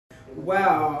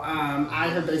Well, I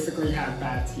have basically had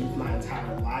bad teeth my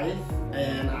entire life,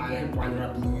 and I wound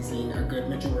up losing a good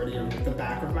majority of the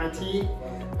back of my teeth.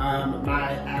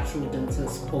 My actual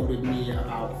dentist quoted me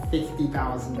about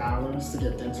 $50,000 to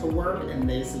get dental work, and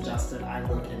they suggested I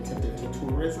look into dental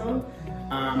tourism.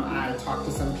 I talked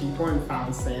to some people and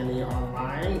found Sani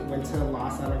online, went to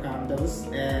Los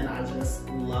Algodones, and I just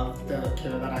loved the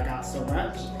care that I got so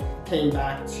much. Came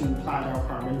back to Playa Del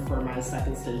Carmen for my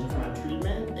second stage of my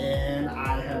treatment, and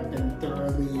I have been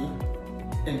thoroughly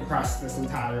impressed this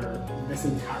entire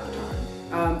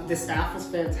time. The staff was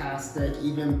fantastic.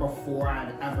 Even before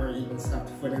I'd ever even stepped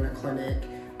foot in a clinic,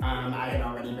 I had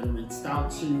already been reached out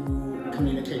to,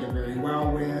 communicated very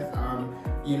well with.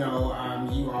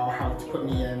 You all helped put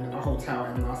me in a hotel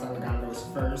in Los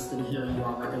Algodones first, and here you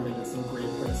all recommended some great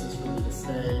places for me to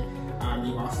stay.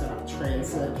 You all set up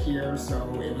transit here, so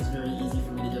it was very easy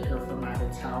for me to get here from my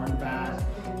hotel and back.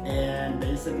 And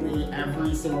basically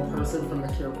every single person from the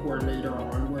care coordinator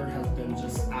onward has been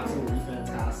just absolutely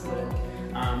fantastic.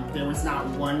 There was not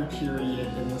one period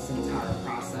in this entire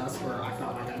process where I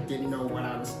felt like I didn't know what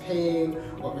I was paying,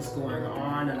 what was going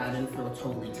on, and I didn't feel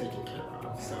totally taken care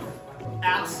of. So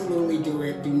absolutely do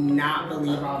it. Do not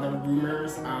believe all the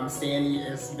rumors. Sani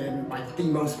has been like the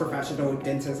most professional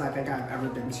dentist I think I've ever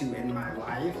been to in my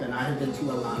life, and I have been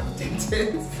to a lot of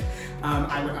dentists.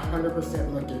 I would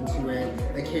 100% look into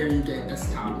it. The care you get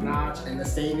is top notch, and the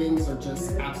savings are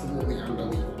just absolutely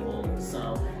unbelievable.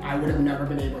 So I would have never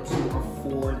been able to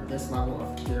afford this level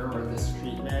of care or this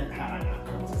treatment had I not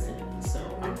come to Sani. So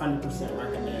I 100%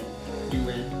 recommend do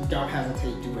it. Don't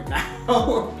hesitate, do it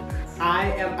now.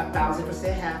 I am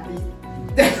 1,000% happy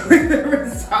with the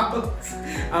results.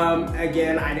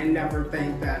 Again, I didn't never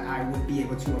think that I would be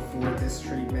able to afford this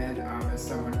treatment as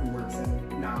someone who works in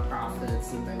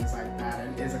nonprofits and things like that,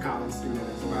 and is a college student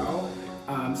as well.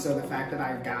 So the fact that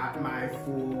I got my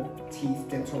full teeth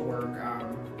dental work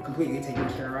completely taken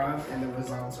care of, and the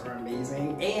results are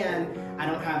amazing, and I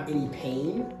don't have any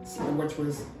pain, which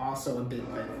was also a big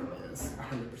thing for me. It's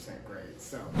 100% great.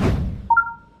 So.